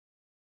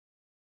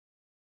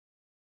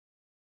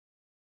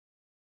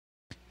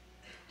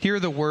Hear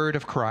the word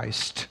of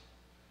Christ.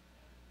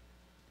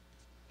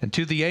 And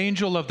to the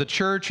angel of the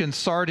church in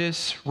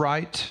Sardis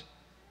write,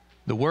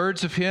 the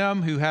words of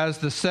him who has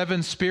the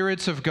 7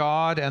 spirits of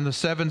God and the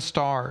 7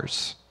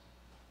 stars.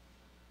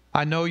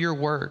 I know your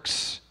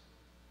works.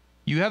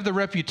 You have the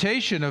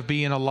reputation of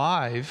being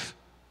alive,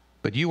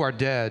 but you are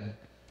dead.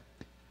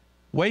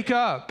 Wake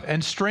up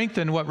and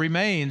strengthen what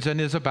remains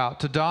and is about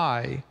to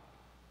die.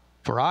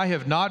 For I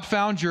have not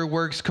found your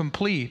works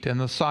complete in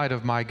the sight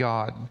of my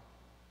God.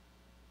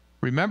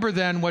 Remember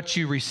then what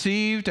you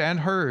received and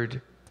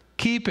heard.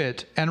 Keep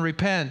it and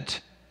repent.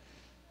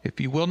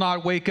 If you will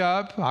not wake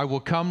up, I will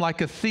come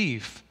like a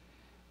thief,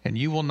 and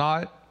you will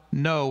not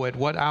know at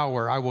what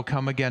hour I will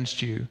come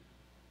against you.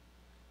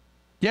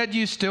 Yet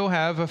you still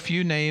have a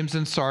few names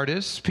in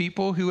Sardis,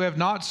 people who have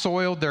not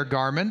soiled their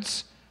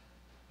garments,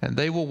 and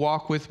they will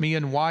walk with me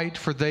in white,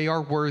 for they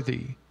are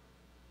worthy.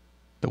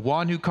 The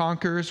one who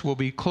conquers will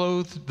be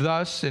clothed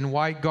thus in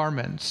white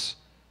garments.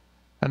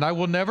 And I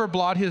will never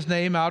blot his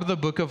name out of the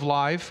book of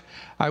life.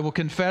 I will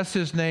confess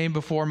his name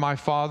before my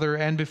Father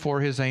and before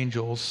his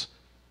angels.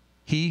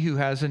 He who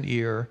has an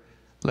ear,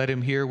 let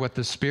him hear what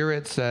the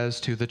Spirit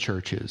says to the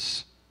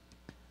churches.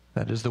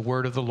 That is the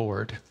word of the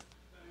Lord.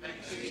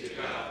 Thanks be to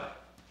God.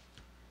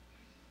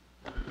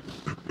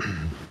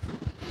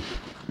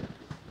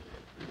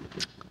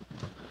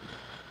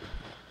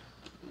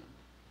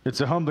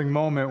 It's a humbling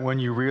moment when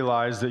you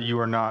realize that you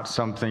are not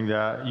something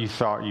that you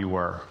thought you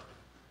were.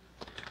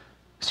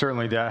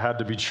 Certainly that had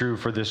to be true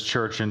for this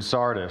church in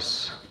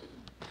Sardis.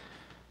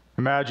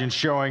 Imagine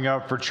showing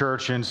up for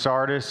church in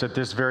Sardis at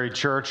this very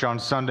church on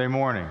Sunday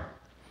morning.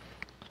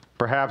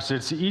 Perhaps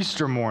it's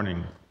Easter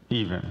morning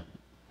even.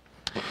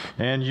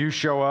 And you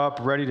show up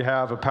ready to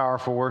have a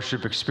powerful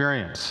worship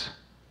experience,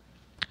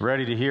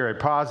 ready to hear a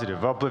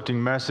positive,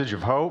 uplifting message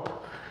of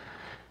hope.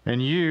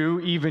 And you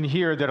even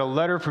hear that a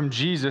letter from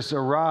Jesus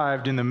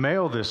arrived in the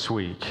mail this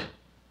week.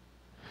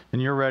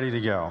 And you're ready to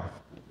go.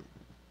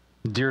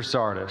 Dear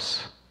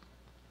Sardis,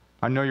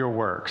 I know your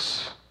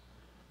works.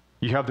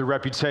 You have the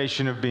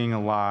reputation of being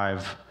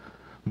alive,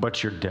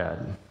 but you're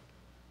dead.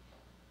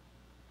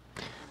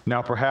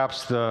 Now,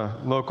 perhaps the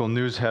local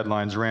news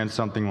headlines ran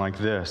something like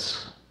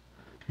this: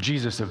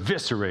 Jesus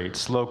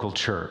eviscerates local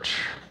church.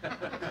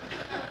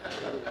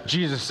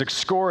 Jesus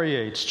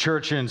excoriates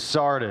church in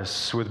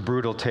Sardis with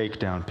brutal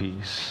takedown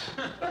piece.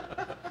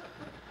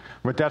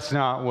 But that's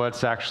not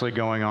what's actually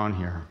going on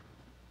here.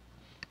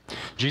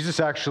 Jesus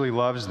actually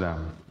loves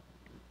them.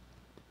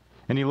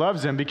 And he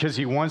loves them because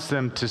he wants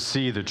them to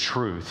see the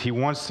truth. He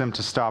wants them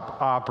to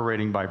stop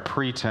operating by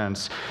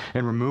pretense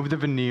and remove the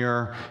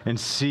veneer and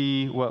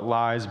see what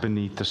lies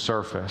beneath the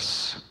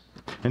surface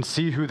and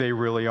see who they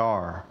really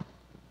are.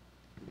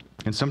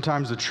 And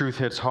sometimes the truth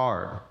hits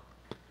hard.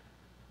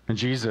 And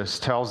Jesus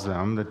tells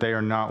them that they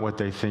are not what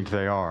they think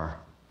they are.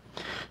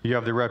 You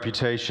have the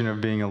reputation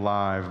of being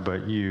alive,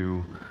 but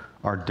you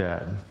are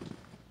dead.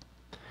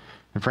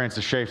 And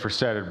Francis Schaeffer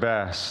said it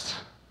best: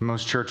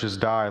 most churches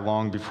die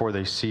long before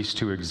they cease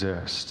to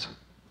exist.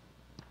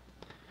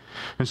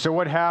 And so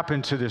what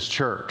happened to this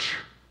church?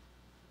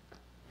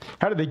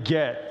 How did they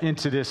get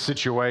into this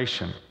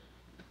situation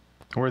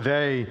where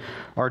they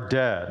are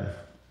dead?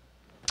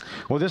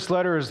 Well, this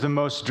letter is the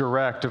most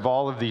direct of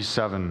all of these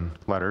 7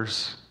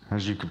 letters,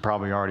 as you could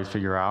probably already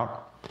figure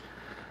out.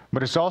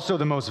 But it's also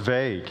the most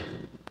vague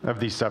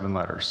of these 7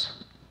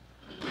 letters.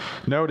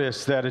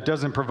 Notice that it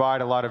doesn't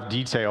provide a lot of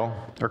detail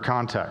or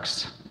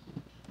context.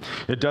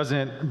 It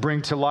doesn't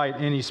bring to light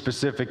any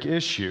specific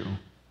issue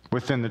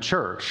within the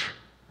church.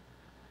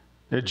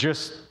 It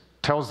just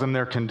tells them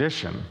their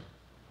condition.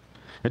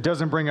 It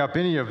doesn't bring up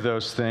any of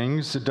those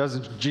things.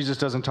 Jesus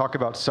doesn't talk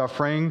about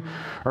suffering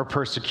or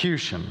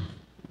persecution.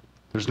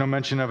 There's no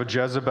mention of a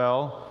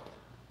Jezebel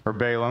or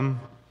Balaam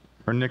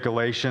or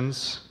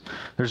Nicolaitans.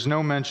 There's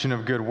no mention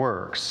of good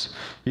works.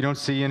 You don't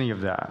see any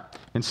of that.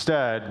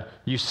 Instead,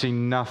 you see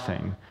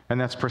nothing, and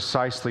that's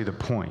precisely the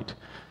point.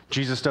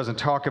 Jesus doesn't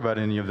talk about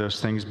any of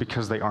those things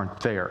because they aren't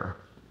there.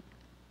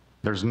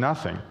 There's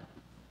nothing.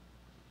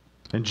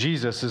 And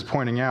Jesus is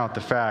pointing out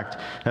the fact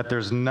that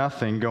there's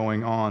nothing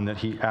going on that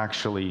he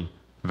actually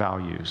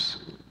values.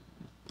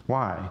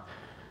 Why?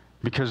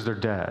 Because they're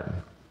dead.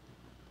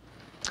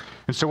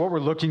 And so what we're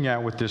looking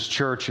at with this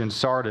church in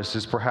Sardis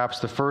is perhaps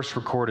the first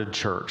recorded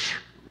church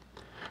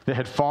that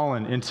had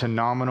fallen into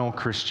nominal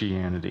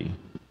Christianity.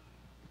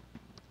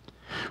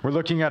 We're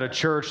looking at a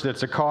church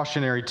that's a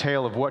cautionary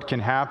tale of what can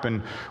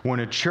happen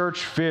when a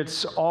church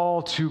fits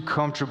all too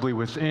comfortably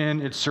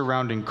within its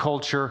surrounding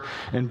culture,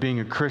 and being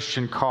a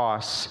Christian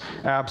costs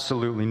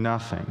absolutely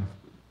nothing.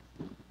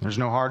 There's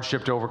no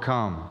hardship to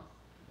overcome.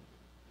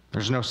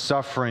 There's no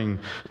suffering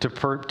to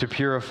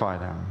purify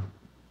them.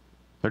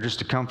 They're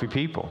just a comfy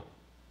people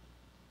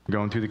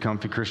going through the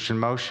comfy Christian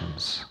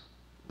motions.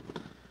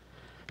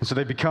 And so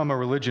they become a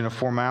religion of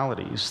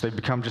formalities. They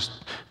become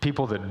just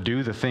people that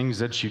do the things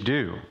that you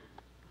do.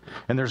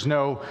 And there's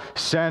no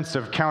sense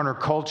of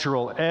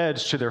countercultural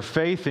edge to their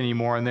faith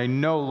anymore, and they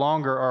no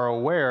longer are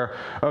aware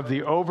of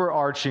the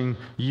overarching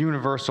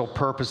universal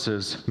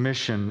purposes,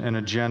 mission, and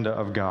agenda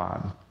of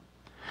God.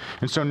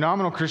 And so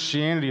nominal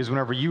Christianity is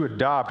whenever you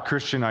adopt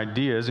Christian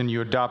ideas and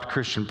you adopt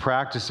Christian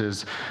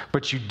practices,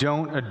 but you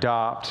don't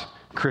adopt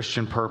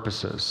Christian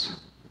purposes.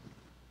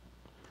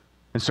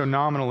 And so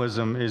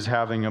nominalism is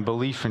having a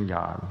belief in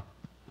God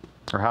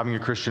or having a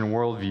Christian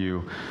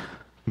worldview,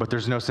 but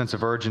there's no sense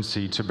of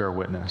urgency to bear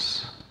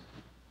witness.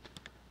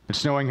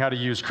 It's knowing how to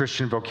use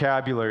Christian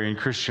vocabulary and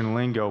Christian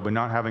lingo, but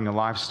not having a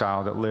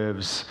lifestyle that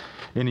lives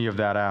any of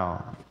that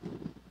out.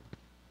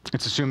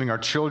 It's assuming our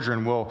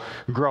children will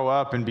grow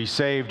up and be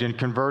saved and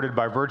converted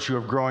by virtue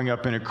of growing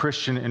up in a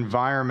Christian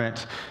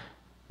environment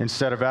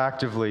instead of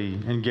actively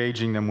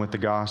engaging them with the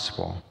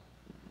gospel.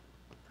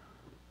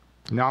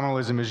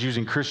 Nominalism is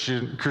using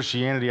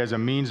Christianity as a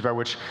means by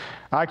which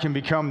I can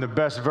become the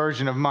best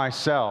version of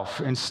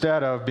myself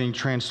instead of being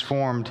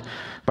transformed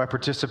by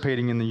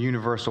participating in the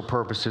universal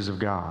purposes of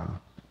God.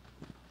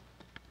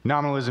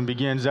 Nominalism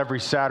begins every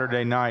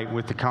Saturday night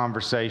with the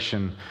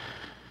conversation,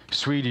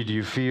 "Sweetie, do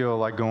you feel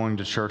like going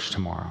to church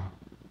tomorrow?"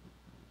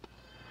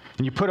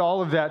 And you put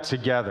all of that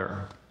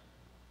together.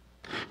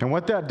 And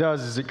what that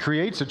does is it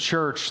creates a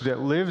church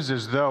that lives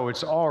as though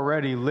it's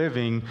already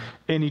living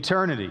in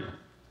eternity.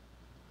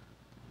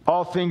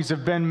 All things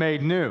have been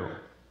made new.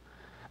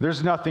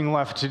 There's nothing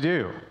left to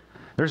do.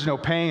 There's no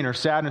pain or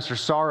sadness or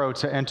sorrow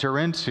to enter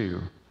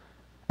into.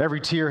 Every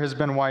tear has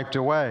been wiped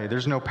away.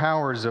 There's no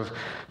powers of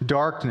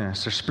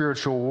darkness or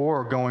spiritual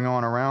war going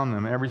on around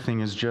them.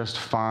 Everything is just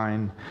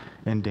fine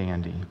and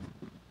dandy.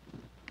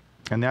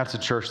 And that's a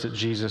church that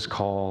Jesus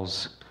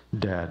calls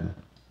dead.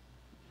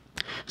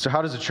 So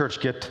how does a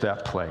church get to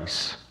that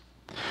place?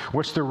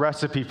 What's the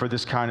recipe for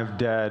this kind of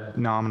dead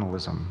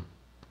nominalism?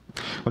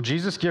 Well,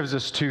 Jesus gives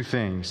us two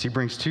things. He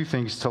brings two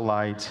things to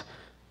light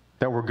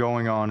that were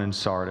going on in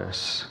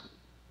Sardis.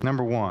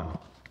 Number one,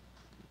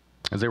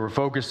 as they were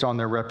focused on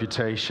their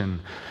reputation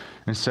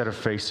instead of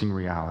facing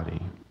reality.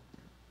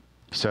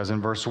 He says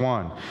in verse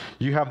 1,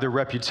 "You have the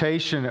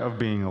reputation of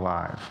being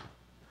alive,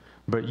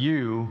 but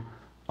you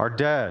are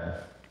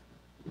dead."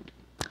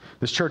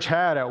 This church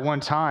had at one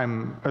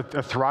time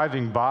a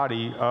thriving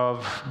body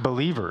of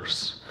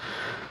believers.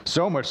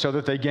 So much so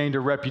that they gained a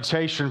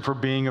reputation for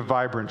being a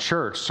vibrant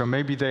church. So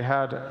maybe they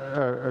had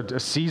a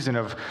season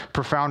of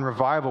profound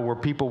revival where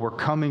people were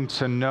coming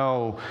to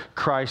know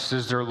Christ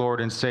as their Lord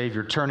and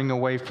Savior, turning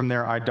away from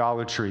their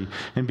idolatry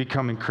and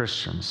becoming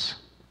Christians.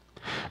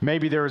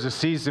 Maybe there was a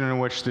season in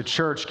which the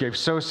church gave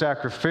so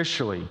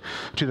sacrificially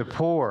to the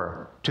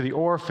poor, to the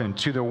orphan,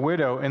 to the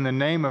widow in the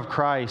name of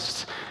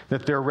Christ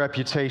that their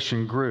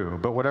reputation grew.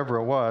 But whatever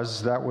it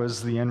was, that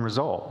was the end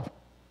result.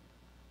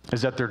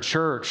 Is that their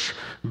church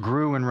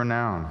grew in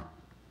renown,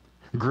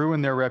 grew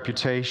in their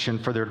reputation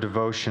for their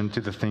devotion to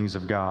the things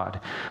of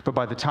God. But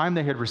by the time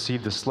they had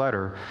received this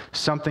letter,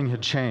 something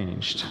had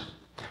changed.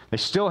 They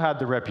still had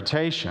the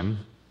reputation,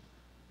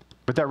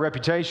 but that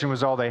reputation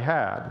was all they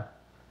had.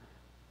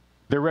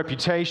 Their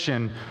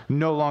reputation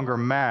no longer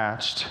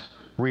matched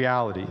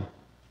reality.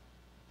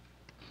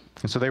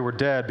 And so they were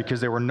dead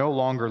because they were no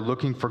longer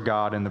looking for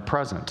God in the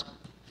present.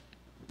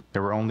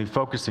 They were only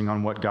focusing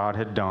on what God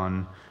had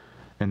done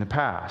in the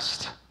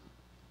past.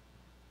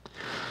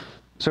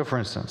 So, for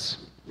instance,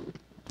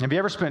 have you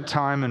ever spent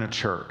time in a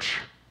church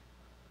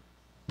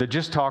that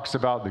just talks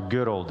about the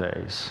good old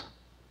days,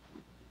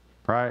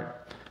 right?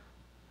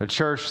 A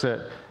church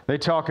that they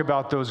talk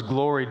about those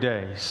glory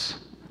days,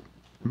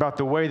 about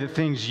the way that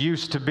things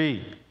used to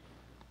be,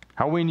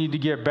 how we need to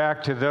get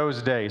back to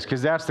those days,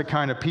 because that's the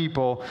kind of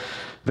people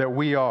that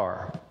we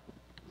are.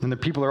 And the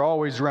people are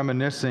always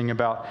reminiscing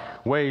about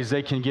ways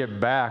they can get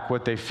back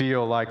what they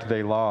feel like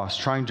they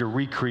lost, trying to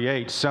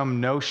recreate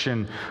some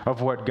notion of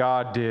what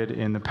God did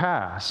in the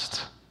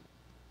past.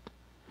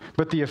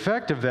 But the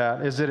effect of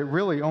that is that it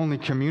really only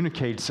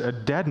communicates a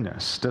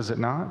deadness, does it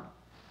not?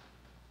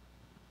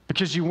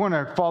 Because you want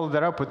to follow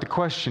that up with the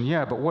question,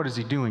 yeah, but what is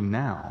he doing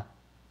now?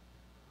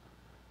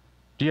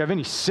 Do you have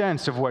any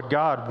sense of what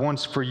God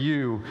wants for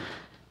you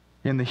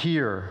in the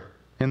here,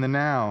 in the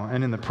now,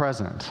 and in the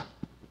present?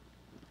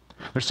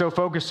 They're so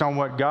focused on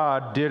what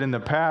God did in the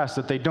past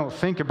that they don't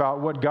think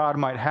about what God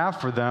might have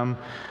for them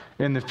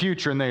in the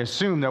future, and they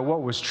assume that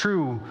what was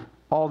true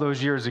all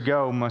those years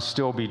ago must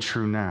still be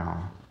true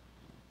now.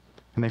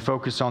 And they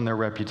focus on their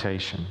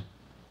reputation.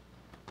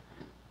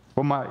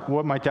 What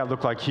might that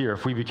look like here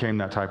if we became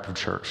that type of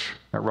church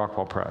at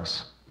Rockwall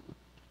Press?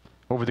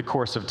 Over the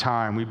course of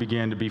time, we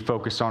began to be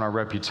focused on our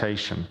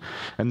reputation,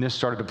 and this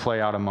started to play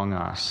out among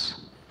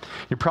us.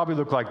 It probably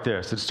looked like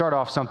this. It'd start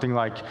off something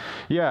like,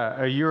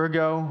 yeah, a year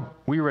ago,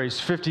 we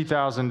raised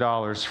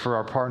 $50,000 for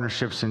our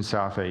partnerships in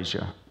South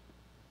Asia.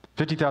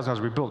 $50,000.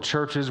 We built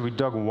churches. We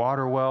dug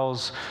water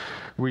wells.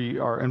 We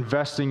are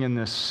investing in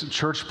this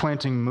church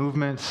planting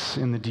movement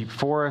in the deep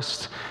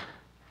forest.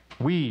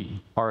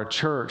 We are a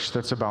church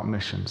that's about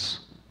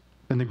missions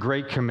and the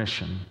Great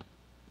Commission.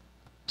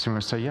 Someone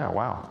would say, yeah,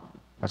 wow,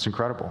 that's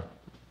incredible.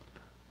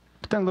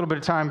 But then a little bit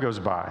of time goes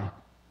by.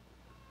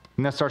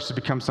 And that starts to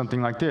become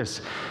something like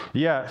this.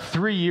 Yeah,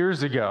 3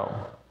 years ago,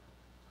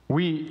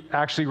 we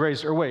actually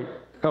raised, it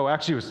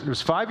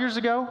was 5 years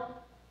ago?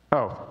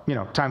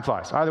 Time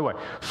flies. Either way,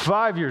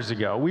 5 years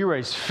ago, we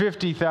raised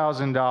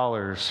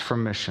 $50,000 for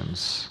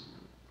missions.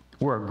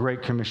 We're a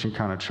Great Commission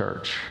kind of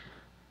church.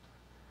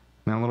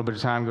 And then a little bit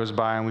of time goes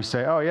by and we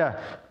say,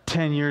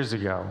 10 years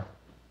ago,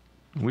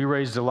 we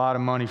raised a lot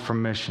of money for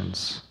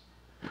missions.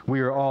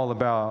 We are all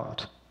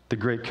about the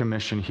Great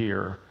Commission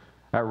here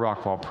at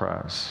Rockwall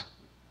Pres.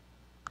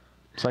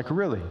 It's like,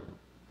 really?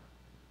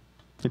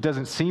 It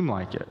doesn't seem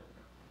like it.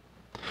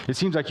 It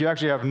seems like you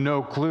actually have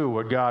no clue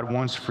what God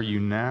wants for you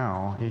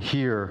now,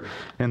 here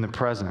in the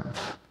present.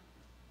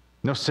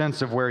 No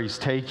sense of where He's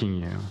taking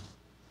you.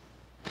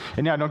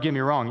 And now, don't get me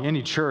wrong,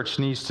 any church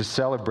needs to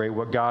celebrate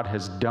what God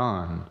has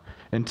done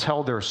and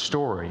tell their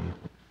story.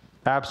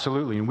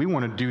 Absolutely. And we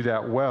want to do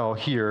that well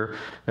here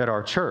at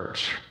our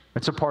church.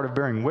 It's a part of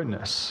bearing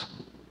witness.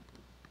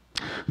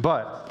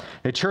 But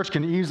a church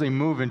can easily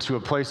move into a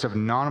place of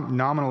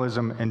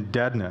nominalism and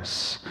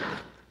deadness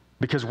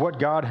because what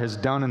God has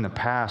done in the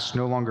past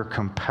no longer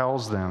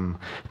compels them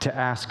to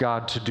ask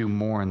God to do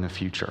more in the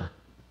future.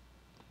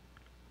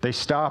 They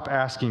stop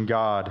asking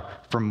God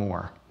for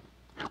more.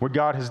 What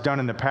God has done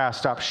in the past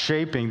stops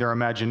shaping their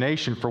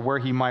imagination for where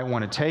He might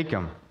want to take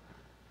them.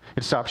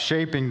 It stops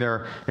shaping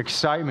their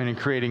excitement and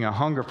creating a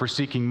hunger for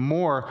seeking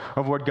more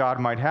of what God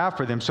might have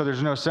for them. So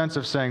there's no sense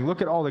of saying,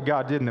 look at all that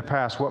God did in the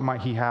past. What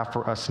might He have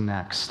for us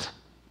next?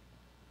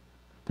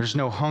 There's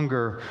no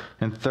hunger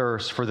and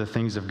thirst for the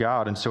things of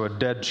God. And so a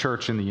dead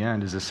church in the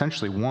end is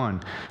essentially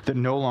one that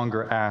no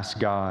longer asks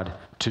God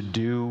to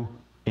do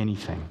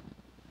anything.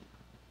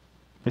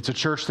 It's a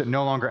church that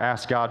no longer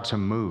asks God to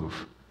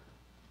move.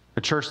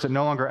 A church that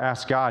no longer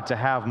asks God to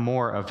have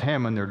more of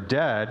Him, and they're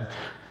dead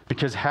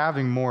because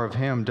having more of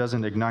Him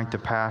doesn't ignite the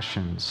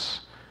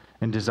passions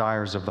and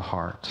desires of the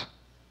heart.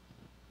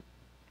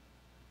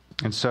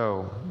 And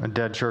so, a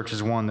dead church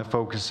is one that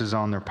focuses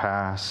on their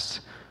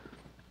past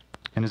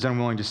and is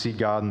unwilling to see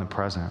God in the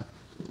present.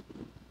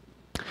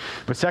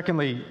 But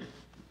secondly,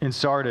 in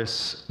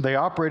Sardis, they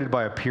operated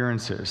by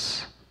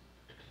appearances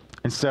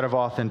instead of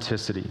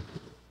authenticity.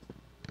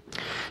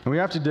 And we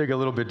have to dig a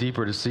little bit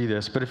deeper to see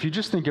this, but if you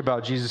just think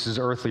about Jesus'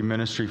 earthly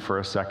ministry for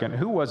a second,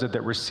 who was it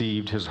that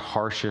received His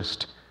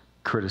harshest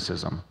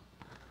criticism?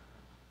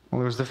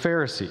 Well, it was the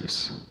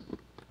Pharisees.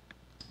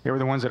 They were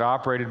the ones that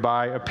operated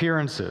by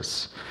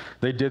appearances.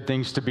 They did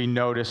things to be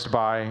noticed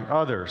by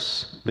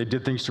others. They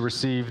did things to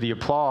receive the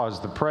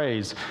applause, the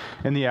praise,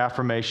 and the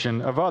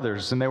affirmation of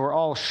others. And they were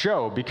all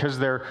show because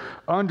their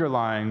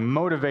underlying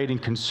motivating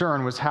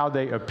concern was how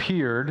they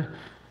appeared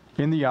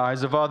in the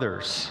eyes of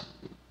others.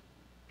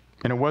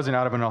 And it wasn't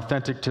out of an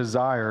authentic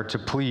desire to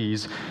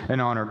please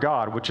and honor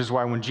God, which is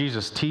why when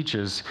Jesus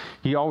teaches,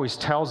 He always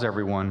tells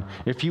everyone,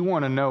 if you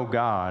want to know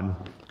God,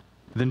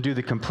 then do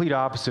the complete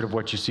opposite of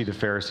what you see the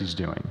Pharisees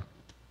doing.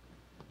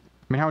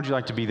 I mean, how would you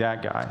like to be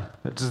that guy?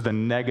 This is the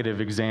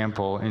negative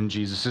example in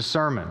Jesus'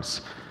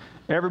 sermons.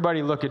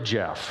 Everybody look at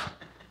Jeff.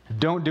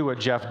 Don't do what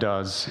Jeff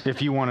does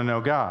if you want to know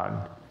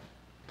God.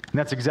 And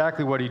that's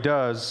exactly what He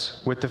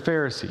does with the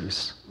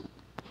Pharisees.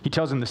 He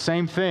tells them the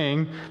same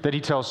thing that He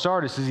tells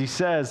Sardis, is He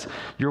says,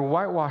 you're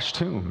whitewashed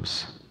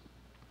tombs.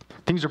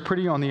 Things are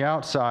pretty on the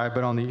outside,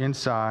 but on the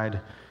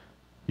inside,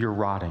 you're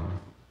rotting.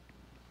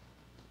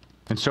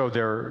 And so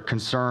their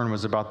concern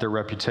was about their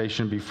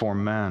reputation before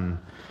men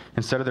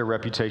instead of their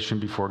reputation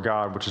before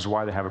God, which is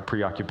why they have a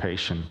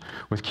preoccupation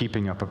with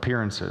keeping up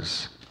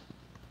appearances.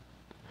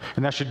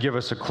 And that should give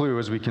us a clue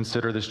as we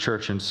consider this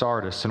church in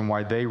Sardis and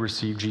why they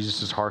received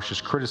Jesus'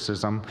 harshest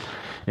criticism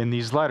in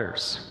these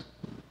letters.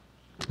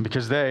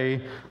 Because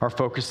they are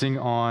focusing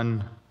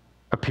on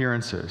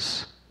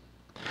appearances.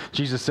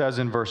 Jesus says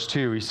in verse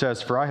 2, He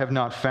says, for I have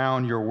not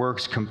found your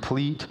works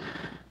complete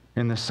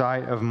in the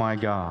sight of my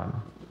God.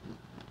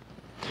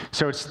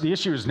 So the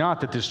issue is not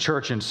that this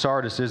church in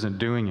Sardis isn't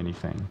doing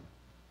anything.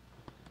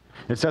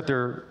 It's that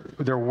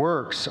their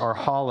works are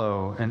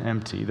hollow and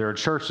empty. They're a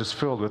church that's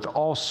filled with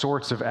all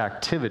sorts of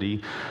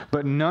activity,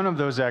 but none of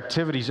those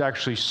activities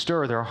actually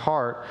stir their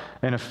heart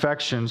and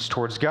affections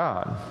towards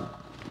God.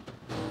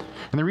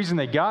 And the reason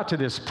they got to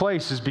this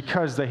place is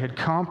because they had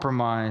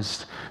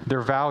compromised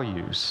their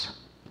values.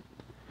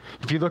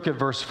 If you look at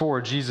verse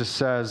 4, Jesus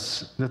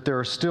says that there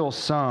are still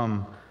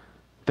some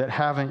that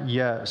haven't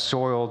yet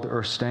soiled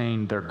or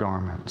stained their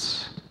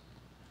garments.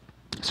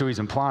 So He's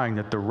implying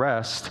that the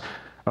rest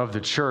of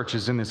the church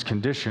is in this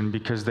condition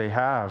because they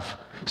have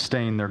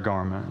stained their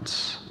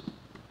garments.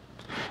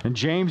 And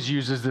James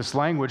uses this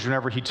language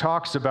whenever he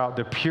talks about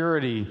the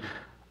purity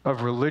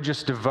of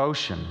religious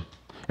devotion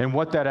and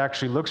what that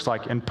actually looks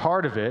like. And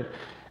part of it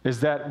is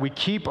that we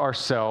keep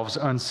ourselves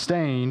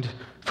unstained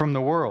from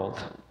the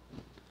world.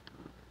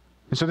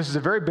 And so this is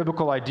a very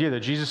biblical idea that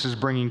Jesus is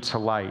bringing to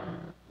light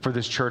for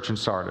this church in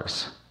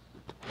Sardis.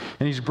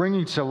 And He's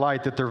bringing to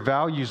light that their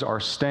values are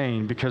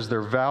stained because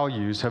their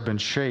values have been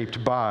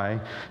shaped by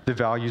the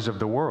values of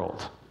the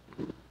world.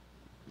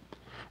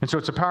 And so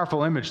it's a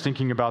powerful image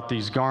thinking about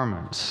these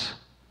garments.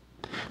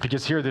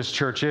 Because here this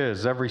church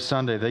is, every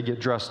Sunday they get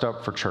dressed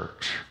up for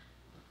church.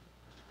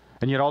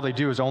 And yet all they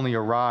do is only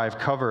arrive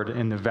covered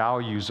in the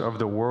values of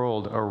the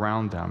world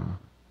around them.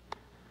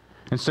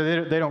 And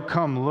so they don't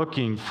come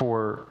looking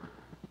for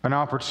an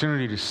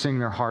opportunity to sing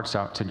their hearts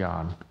out to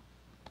God.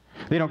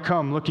 They don't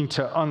come looking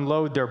to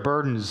unload their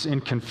burdens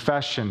in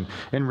confession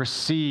and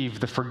receive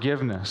the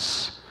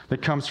forgiveness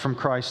that comes from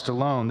Christ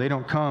alone. They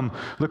don't come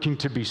looking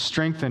to be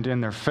strengthened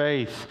in their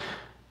faith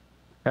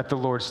at the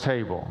Lord's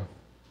table.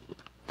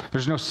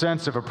 There's no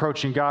sense of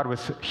approaching God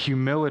with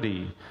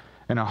humility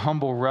and a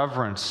humble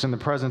reverence in the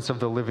presence of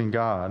the living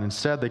God.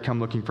 Instead, they come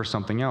looking for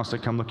something else. They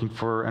come looking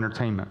for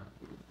entertainment.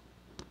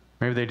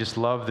 Maybe they just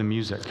love the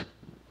music,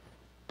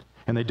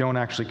 and they don't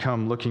actually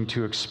come looking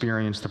to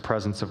experience the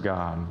presence of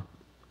God.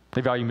 They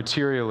value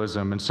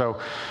materialism, and so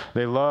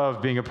they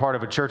love being a part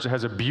of a church that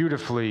has a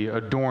beautifully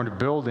adorned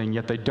building,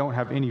 yet they don't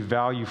have any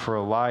value for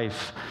a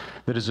life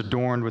that is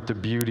adorned with the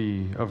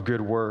beauty of good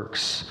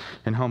works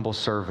and humble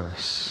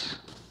service.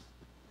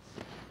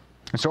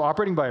 And so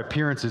operating by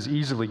appearances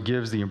easily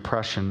gives the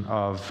impression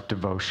of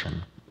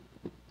devotion.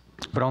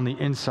 But on the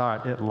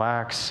inside, it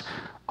lacks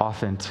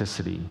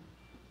authenticity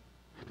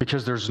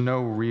because there's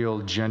no real,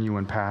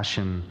 genuine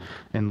passion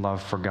and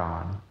love for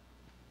God.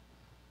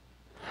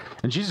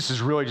 And Jesus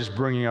is really just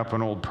bringing up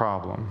an old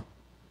problem.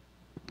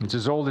 It's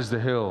as old as the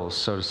hills,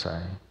 so to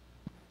say.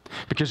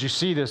 Because you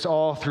see this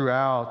all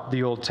throughout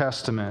the Old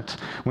Testament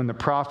when the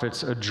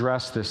prophets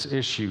address this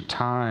issue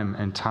time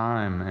and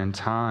time and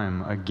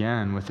time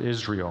again with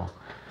Israel.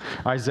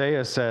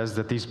 Isaiah says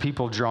that these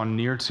people draw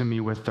near to me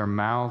with their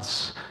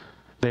mouths.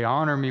 They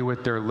honor me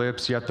with their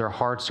lips, yet their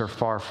hearts are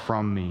far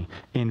from me.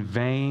 In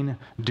vain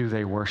do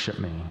they worship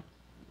me.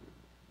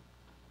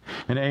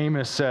 And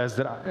Amos says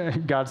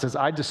that God says,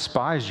 I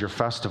despise your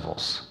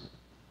festivals.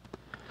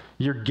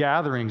 Your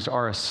gatherings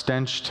are a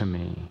stench to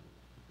me.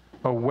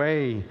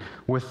 Away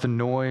with the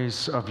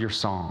noise of your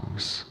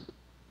songs.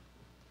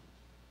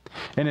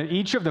 And at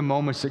each of the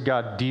moments that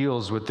God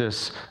deals with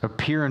this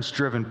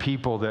appearance-driven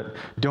people that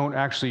don't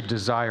actually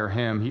desire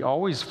him, he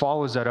always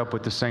follows that up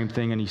with the same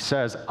thing, and he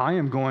says, I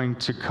am going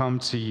to come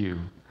to you,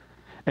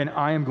 and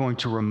I am going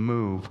to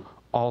remove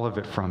all of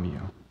it from you.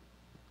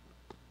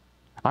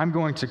 I'm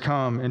going to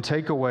come and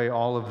take away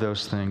all of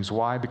those things.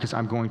 Why? Because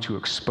I'm going to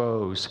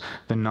expose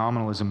the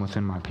nominalism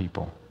within my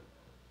people.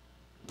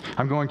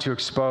 I'm going to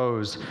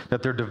expose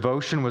that their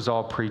devotion was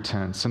all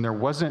pretense, and there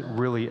wasn't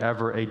really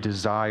ever a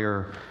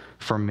desire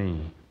for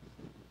me.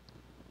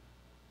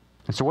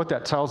 And so what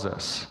that tells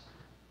us,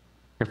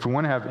 if we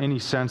want to have any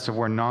sense of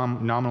where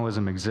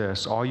nominalism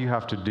exists, all you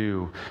have to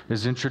do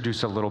is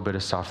introduce a little bit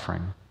of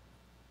suffering,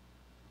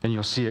 and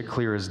you'll see it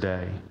clear as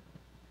day.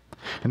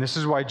 And this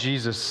is why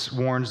Jesus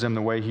warns them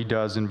the way he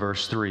does in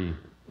verse 3.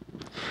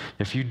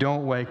 If you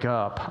don't wake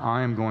up,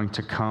 I am going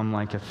to come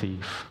like a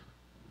thief.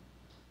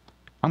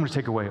 I'm going to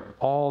take away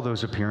all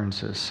those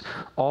appearances,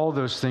 all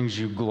those things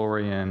you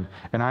glory in,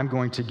 and I'm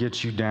going to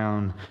get you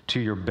down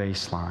to your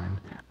baseline.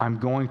 I'm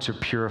going to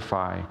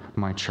purify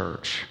my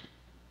church.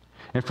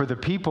 And for the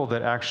people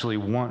that actually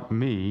want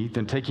me,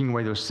 then taking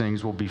away those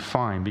things will be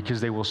fine because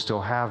they will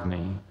still have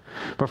me.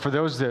 But for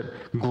those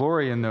that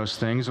glory in those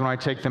things, when I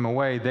take them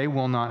away, they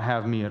will not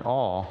have me at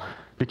all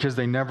because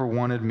they never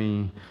wanted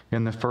me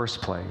in the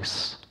first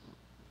place.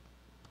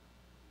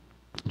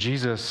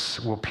 Jesus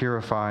will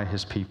purify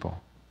his people.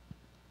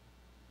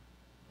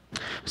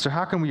 So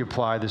how can we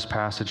apply this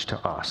passage to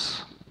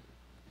us?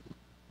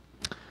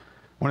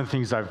 One of the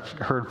things I've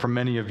heard from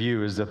many of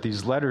you is that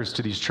these letters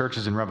to these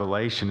churches in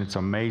Revelation, it's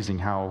amazing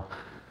how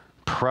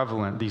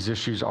prevalent these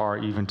issues are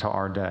even to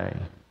our day.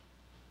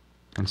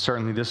 And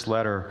certainly this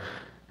letter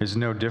is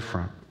no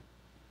different.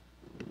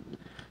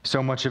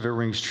 So much of it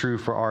rings true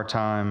for our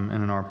time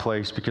and in our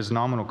place because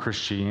nominal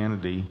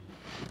Christianity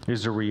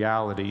is a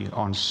reality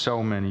on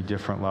so many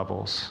different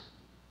levels.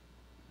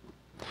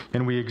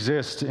 And we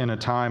exist in a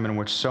time in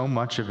which so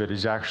much of it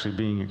is actually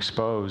being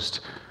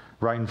exposed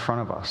right in front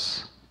of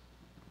us.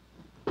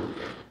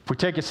 If we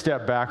take a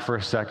step back for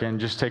a second,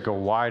 just take a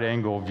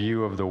wide-angle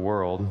view of the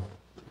world,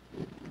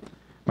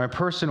 my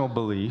personal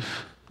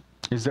belief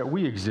is that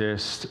we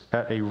exist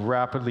at a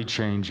rapidly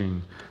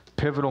changing,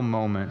 pivotal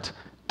moment,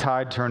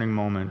 tide-turning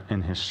moment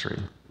in history.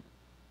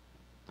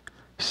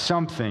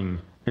 Something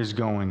is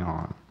going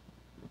on.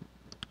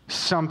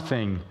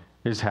 Something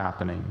is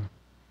happening.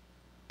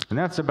 And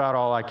that's about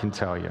all I can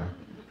tell you.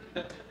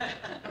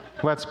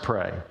 Let's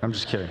pray. I'm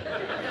just kidding.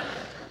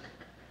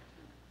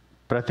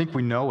 But I think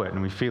we know it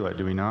and we feel it,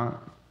 do we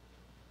not?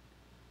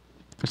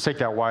 Let's take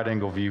that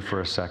wide-angle view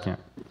for a second.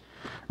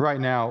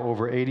 Right now,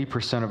 over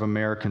 80% of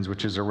Americans,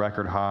 which is a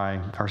record high,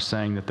 are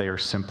saying that they are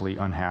simply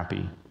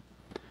unhappy.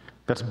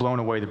 That's blown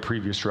away the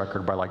previous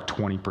record by like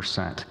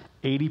 20%.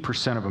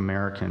 80% of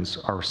Americans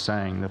are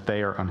saying that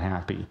they are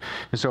unhappy.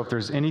 And so if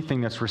there's anything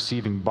that's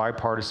receiving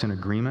bipartisan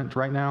agreement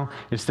right now,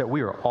 it's that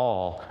we are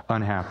all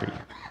unhappy,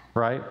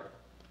 right?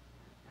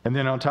 And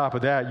then on top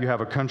of that, you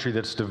have a country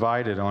that's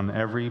divided on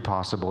every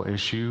possible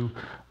issue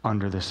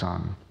under the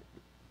sun.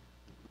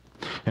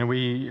 And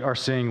we are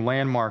seeing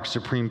landmark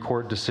Supreme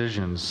Court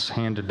decisions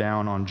handed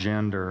down on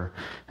gender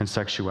and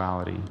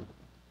sexuality.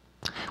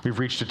 We've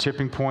reached a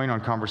tipping point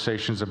on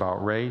conversations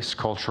about race,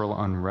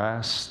 cultural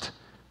unrest,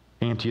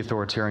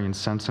 anti-authoritarian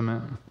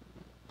sentiment.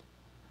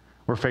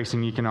 We're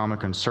facing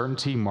economic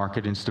uncertainty,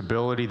 market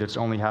instability that's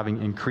only having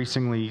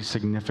increasingly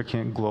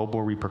significant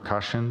global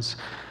repercussions,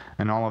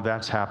 and all of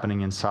that's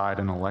happening inside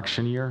an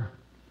election year,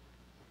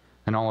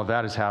 and all of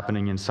that is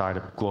happening inside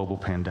a global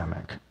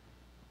pandemic.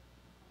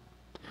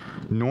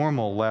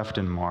 Normal left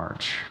in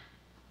March,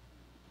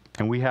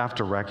 and we have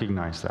to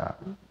recognize that.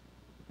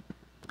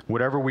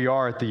 Whatever we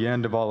are at the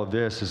end of all of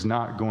this is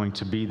not going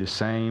to be the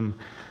same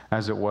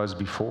as it was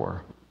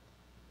before.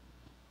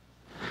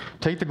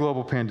 Take the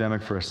global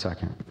pandemic for a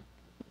second,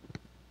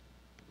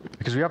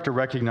 because we have to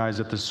recognize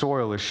that the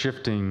soil is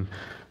shifting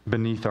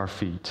beneath our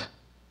feet.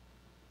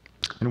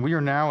 And we are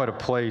now at a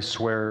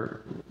place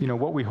where,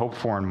 what we hoped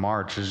for in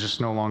March is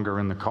just no longer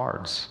in the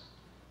cards.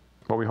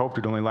 What we hoped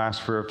would only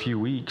last for a few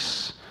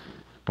weeks,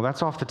 well,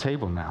 that's off the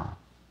table now.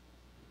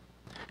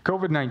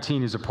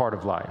 COVID-19 is a part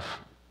of life.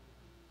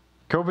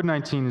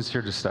 COVID-19 is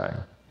here to stay,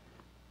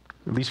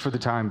 at least for the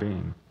time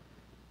being.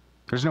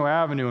 There's no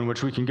avenue in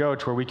which we can go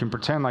to where we can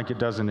pretend like it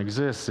doesn't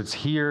exist. It's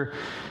here,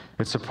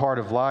 it's a part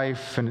of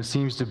life, and it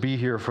seems to be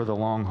here for the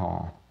long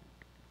haul.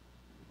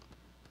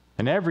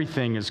 And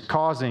everything is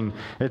causing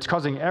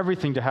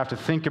everything to have to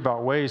think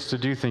about ways to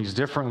do things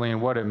differently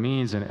and what it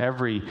means in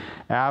every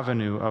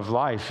avenue of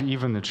life,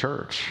 even the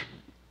church.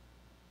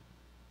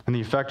 And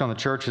the effect on the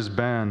church has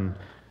been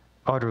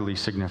utterly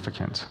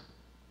significant.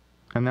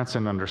 And that's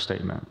an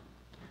understatement.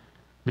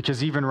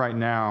 Because even right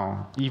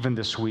now, even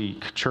this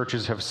week,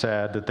 churches have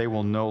said that they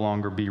will no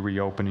longer be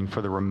reopening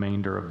for the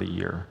remainder of the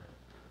year.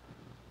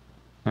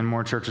 And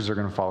more churches are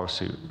going to follow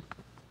suit.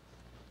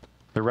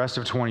 The rest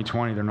of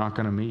 2020, they're not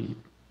going to meet.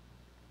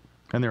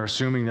 And they're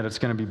assuming that it's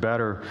going to be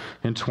better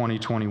in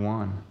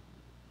 2021.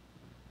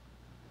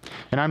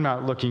 And I'm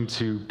not looking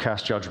to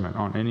cast judgment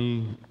on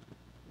any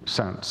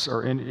sense,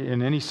 or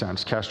in any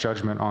sense, cast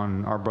judgment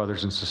on our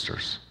brothers and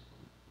sisters.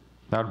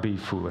 That would be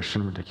foolish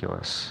and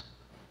ridiculous.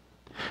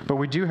 But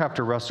we do have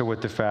to wrestle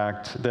with the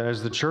fact that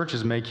as the church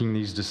is making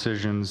these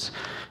decisions,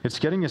 it's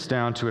getting us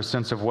down to a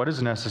sense of what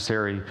is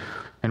necessary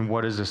and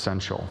what is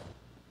essential.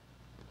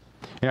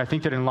 And I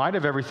think that in light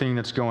of everything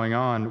that's going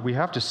on, we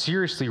have to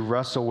seriously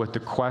wrestle with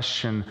the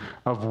question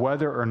of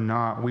whether or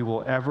not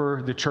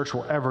the church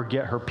will ever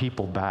get her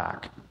people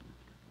back.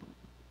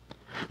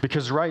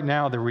 Because right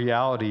now, the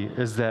reality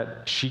is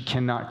that she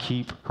cannot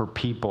keep her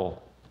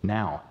people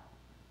now.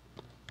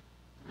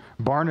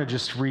 Barna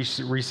just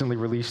recently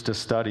released a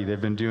study. They've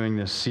been doing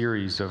this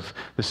series of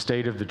the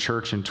state of the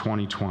church in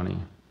 2020.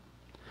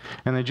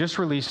 And they just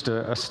released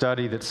a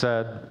study that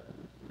said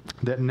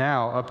that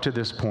now, up to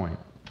this point,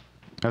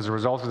 as a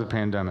result of the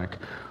pandemic,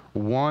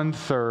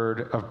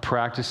 1/3 of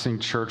practicing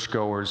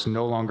churchgoers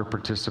no longer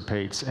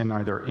participates in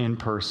either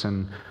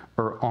in-person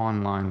or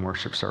online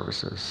worship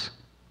services.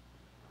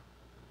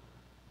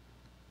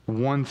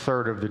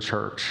 1/3 of the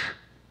church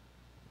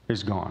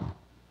is gone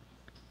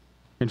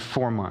in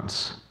 4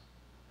 months.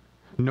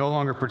 No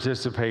longer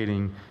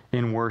participating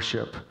in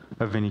worship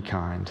of any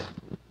kind.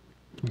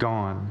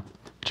 Gone,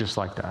 just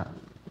like that.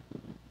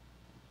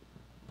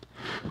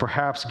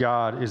 Perhaps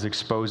God is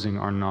exposing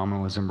our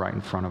nominalism right in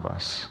front of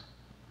us.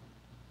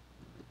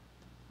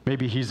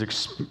 Maybe he's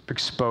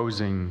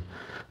exposing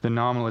the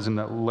nominalism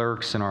that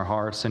lurks in our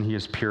hearts, and he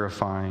is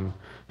purifying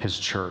his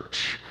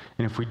church.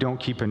 And if we don't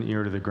keep an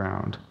ear to the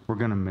ground, we're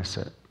going to miss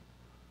it.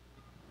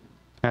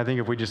 And I think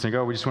if we just think,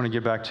 we just want to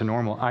get back to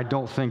normal, I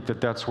don't think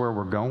that that's where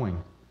we're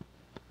going.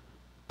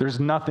 There's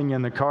nothing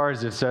in the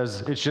cards that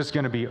says it's just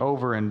going to be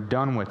over and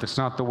done with. It's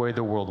not the way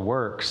the world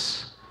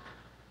works.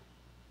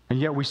 And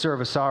yet we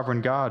serve a sovereign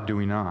God, do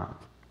we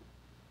not?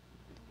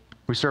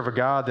 We serve a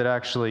God that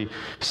actually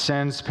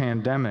sends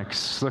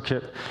pandemics. Look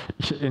at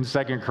in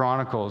 2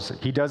 Chronicles,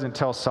 he doesn't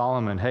tell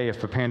Solomon, hey,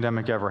 if a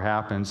pandemic ever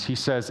happens. He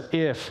says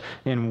if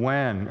and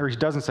when, or he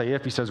doesn't say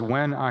if, he says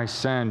when I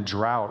send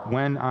drought,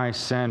 when I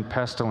send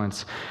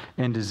pestilence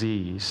and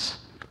disease.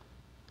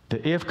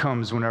 The if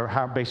comes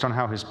based on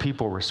how his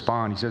people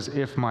respond. He says,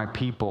 if my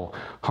people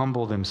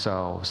humble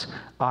themselves,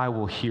 I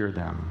will hear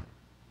them.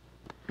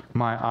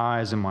 My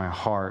eyes and my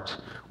heart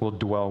will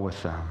dwell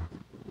with them.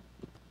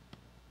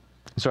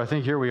 So I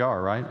think here we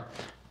are, right?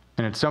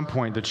 And at some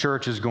point, the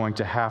church is going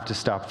to have to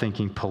stop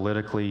thinking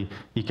politically,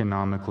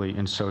 economically,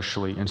 and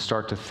socially, and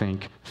start to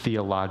think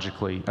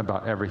theologically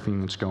about everything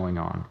that's going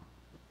on.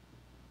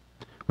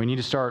 We need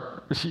to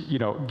start,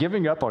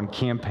 giving up on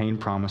campaign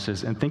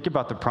promises and think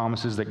about the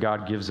promises that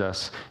God gives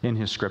us in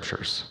his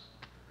scriptures,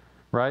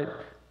 right?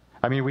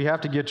 I mean, we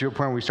have to get to a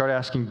point where we start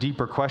asking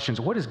deeper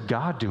questions. What is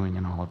God doing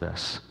in all of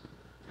this?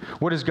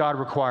 What does God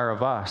require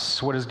of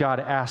us? What is God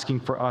asking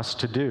for us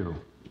to do?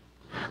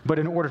 But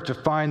in order to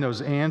find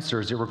those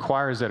answers, it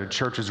requires that a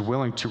church is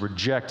willing to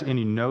reject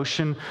any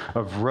notion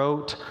of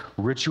rote,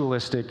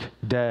 ritualistic,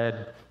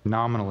 dead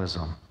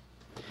nominalism.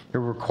 It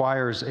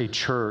requires a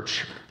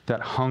church that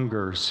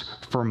hungers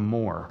for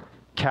more.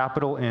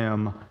 Capital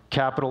M,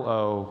 capital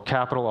O,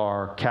 capital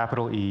R,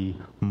 capital E,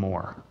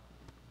 more.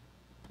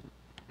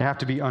 You have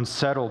to be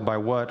unsettled by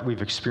what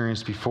we've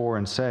experienced before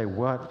and say,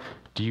 what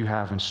do you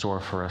have in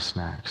store for us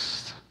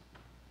next?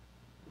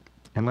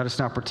 And let us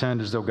not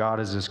pretend as though God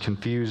is as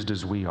confused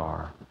as we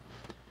are.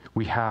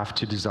 We have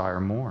to desire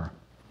more.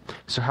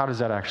 So how does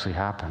that actually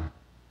happen?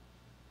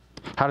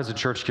 How does a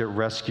church get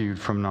rescued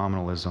from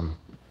nominalism?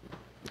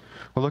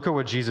 Well, look at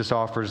what Jesus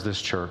offers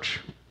this church.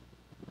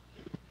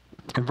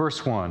 In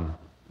verse 1,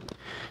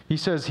 he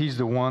says he's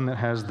the one that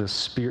has the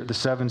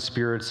seven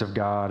spirits of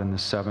God and the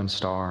seven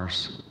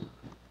stars.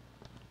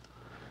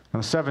 Now,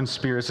 the seven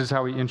spirits is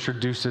how he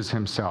introduces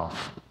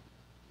himself.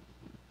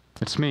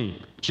 It's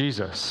me,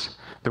 Jesus,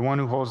 the one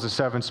who holds the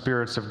seven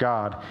spirits of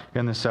God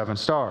and the seven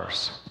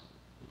stars.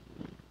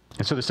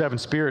 And so the seven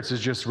spirits is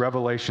just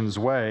Revelation's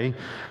way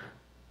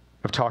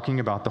of talking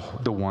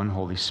about the one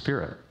Holy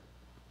Spirit.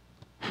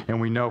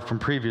 And we know from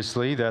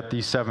previously that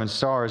these seven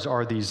stars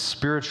are these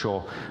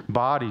spiritual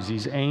bodies,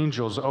 these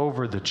angels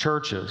over the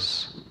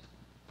churches.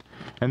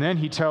 And then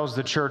he tells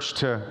the church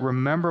to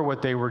remember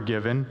what they were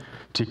given,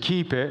 to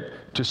keep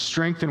it, to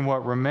strengthen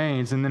what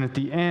remains. And then at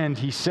the end,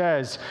 he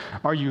says,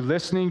 are you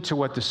listening to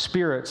what the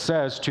Spirit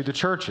says to the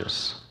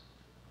churches?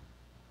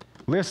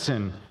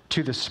 Listen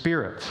to the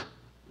Spirit.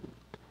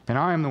 And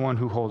I am the one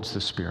who holds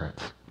the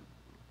Spirit.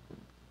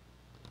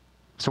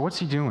 So what's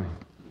he doing?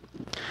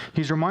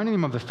 He's reminding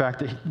them of the fact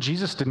that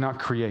Jesus did not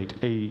create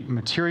a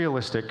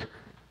materialistic,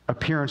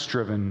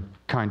 appearance-driven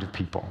kind of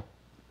people.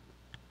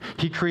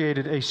 He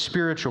created a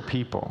spiritual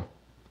people,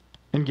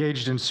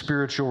 engaged in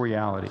spiritual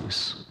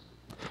realities.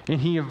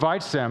 And he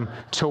invites them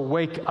to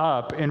wake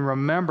up and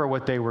remember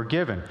what they were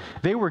given.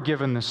 They were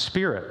given the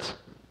Spirit.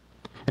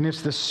 And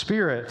it's the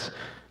Spirit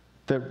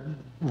that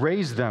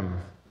raised them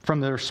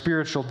from their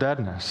spiritual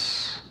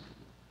deadness.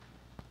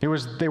 They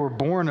were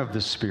born of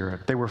the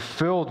Spirit. They were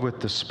filled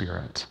with the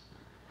Spirit.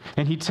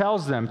 And he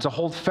tells them to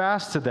hold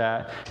fast to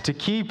that, to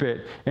keep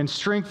it, and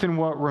strengthen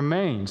what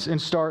remains,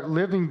 and start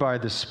living by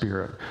the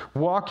Spirit,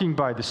 walking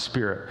by the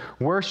Spirit,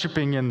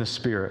 worshiping in the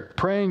Spirit,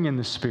 praying in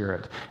the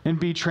Spirit, and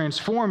be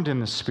transformed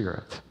in the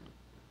Spirit.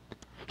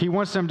 He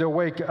wants them to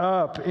wake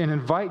up and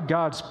invite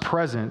God's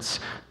presence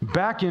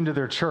back into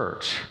their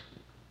church,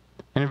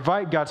 and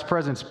invite God's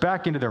presence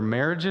back into their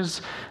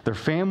marriages, their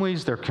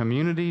families, their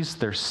communities,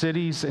 their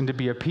cities, and to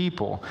be a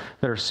people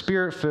that are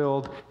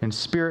Spirit-filled and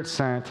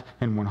Spirit-sent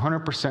and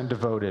 100%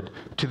 devoted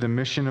to the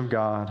mission of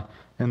God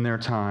in their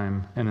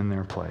time and in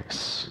their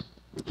place.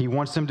 He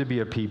wants them to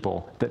be a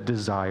people that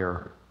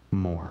desire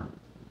more.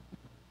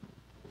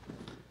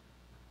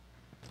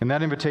 And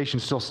that invitation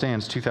still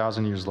stands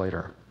 2,000 years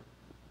later.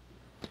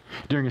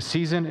 During a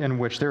season in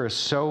which there is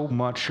so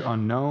much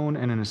unknown,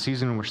 and in a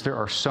season in which there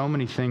are so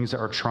many things that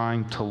are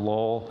trying to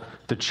lull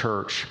the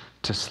church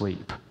to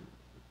sleep.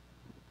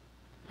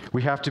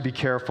 We have to be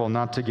careful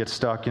not to get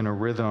stuck in a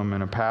rhythm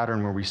and a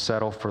pattern where we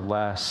settle for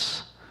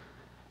less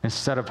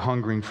instead of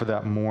hungering for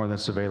that more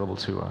that's available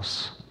to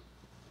us.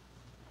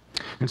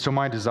 And so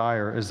my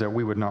desire is that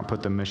we would not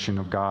put the mission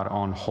of God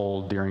on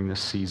hold during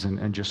this season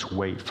and just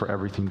wait for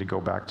everything to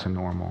go back to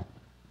normal.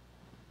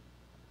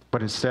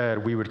 But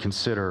instead, we would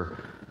consider,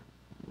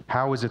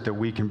 how is it that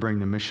we can bring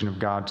the mission of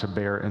God to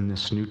bear in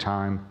this new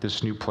time,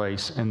 this new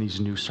place, and these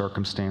new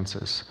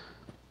circumstances?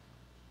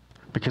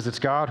 Because it's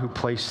God who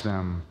placed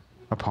them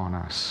upon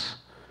us.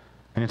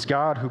 And it's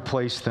God who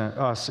placed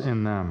us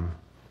in them.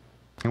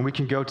 And we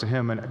can go to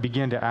him and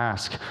begin to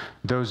ask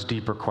those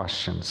deeper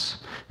questions.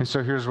 And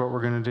so here's what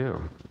we're going to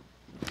do.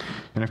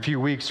 In a few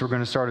weeks, we're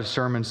going to start a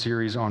sermon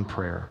series on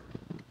prayer.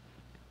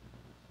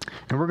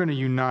 And we're going to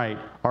unite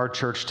our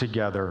church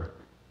together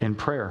in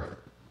prayer.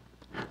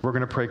 We're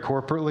going to pray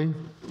corporately.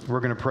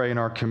 We're going to pray in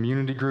our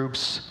community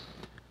groups.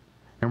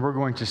 And we're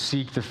going to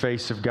seek the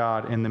face of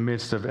God in the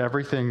midst of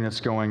everything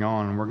that's going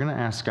on. And we're going to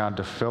ask God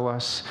to fill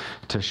us,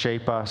 to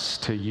shape us,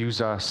 to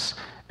use us,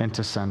 and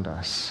to send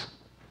us.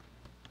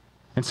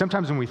 And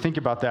sometimes when we think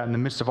about that in the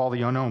midst of all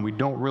the unknown, we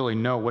don't really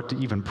know what to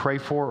even pray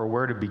for or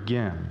where to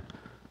begin,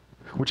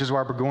 which is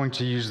why we're going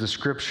to use the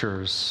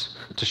scriptures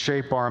to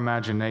shape our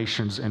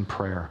imaginations in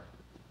prayer.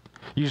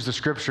 Use the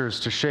scriptures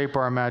to shape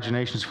our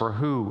imaginations for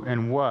who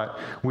and what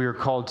we are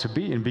called to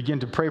be, and begin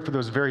to pray for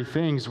those very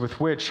things with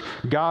which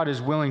God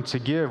is willing to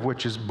give,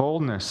 which is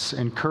boldness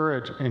and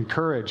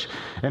courage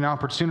and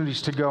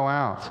opportunities to go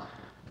out,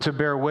 to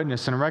bear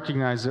witness, and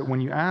recognize that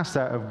when you ask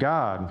that of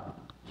God,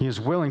 he is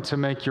willing to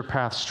make your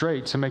path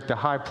straight, to make the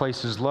high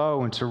places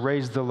low, and to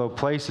raise the low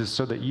places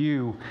so that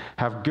you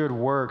have good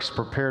works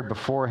prepared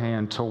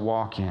beforehand to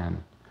walk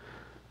in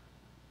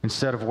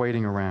instead of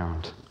waiting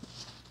around.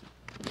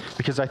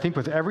 Because I think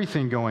with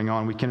everything going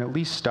on, we can at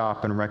least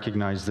stop and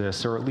recognize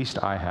this, or at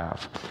least I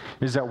have,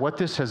 is that what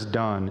this has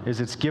done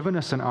is it's given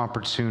us an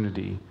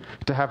opportunity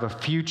to have a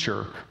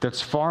future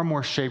that's far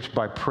more shaped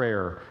by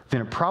prayer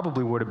than it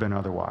probably would have been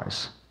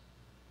otherwise.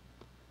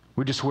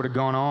 We just would have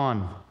gone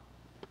on,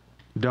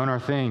 done our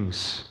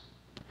things,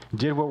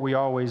 did what we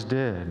always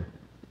did.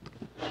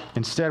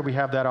 Instead, we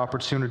have that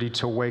opportunity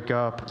to wake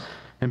up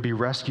and be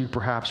rescued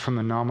perhaps from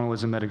the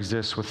nominalism that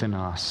exists within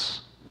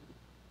us,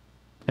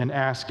 and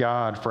ask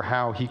God for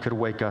how he could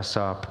wake us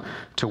up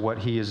to what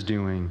he is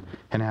doing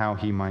and how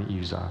he might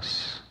use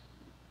us.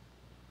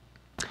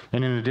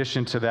 And in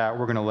addition to that,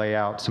 we're going to lay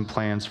out some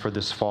plans for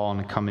this fall and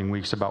the coming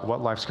weeks about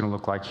what life's going to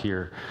look like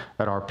here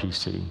at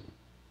RPC.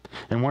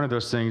 And one of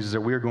those things is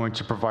that we are going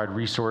to provide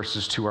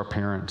resources to our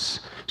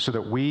parents so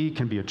that we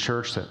can be a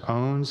church that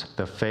owns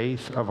the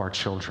faith of our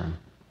children.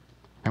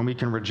 And we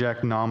can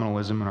reject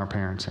nominalism in our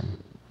parenting.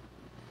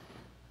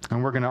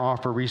 And we're going to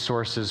offer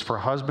resources for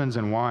husbands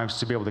and wives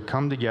to be able to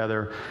come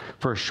together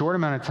for a short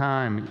amount of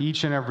time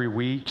each and every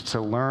week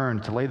to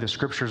learn, to lay the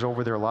scriptures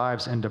over their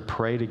lives, and to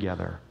pray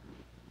together.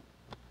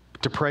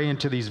 To pray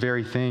into these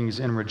very things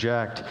and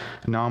reject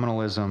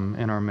nominalism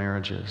in our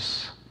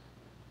marriages.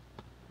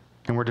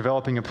 And we're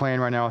developing a plan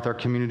right now with our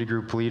community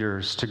group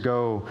leaders to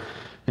go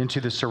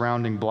into the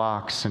surrounding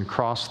blocks and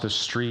cross the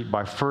street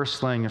by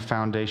first laying a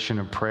foundation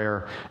of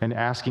prayer and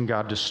asking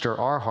God to stir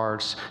our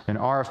hearts and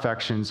our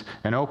affections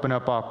and open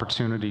up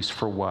opportunities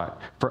for what?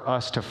 For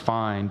us to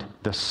find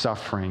the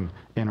suffering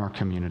in our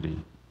community.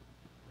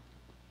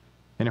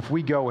 And if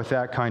we go with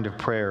that kind of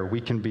prayer, we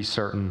can be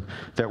certain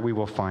that we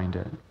will find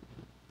it.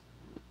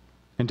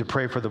 And to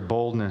pray for the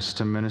boldness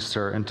to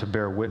minister and to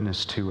bear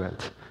witness to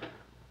it.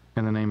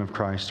 In the name of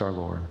Christ our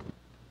Lord.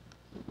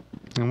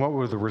 And what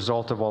will the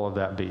result of all of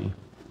that be?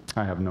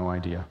 I have no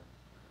idea.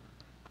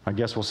 I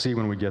guess we'll see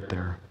when we get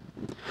there.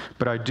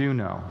 But I do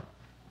know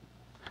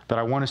that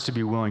I want us to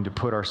be willing to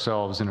put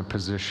ourselves in a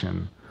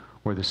position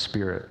where the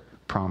Spirit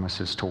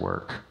promises to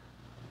work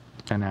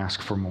and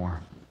ask for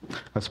more.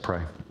 Let's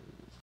pray.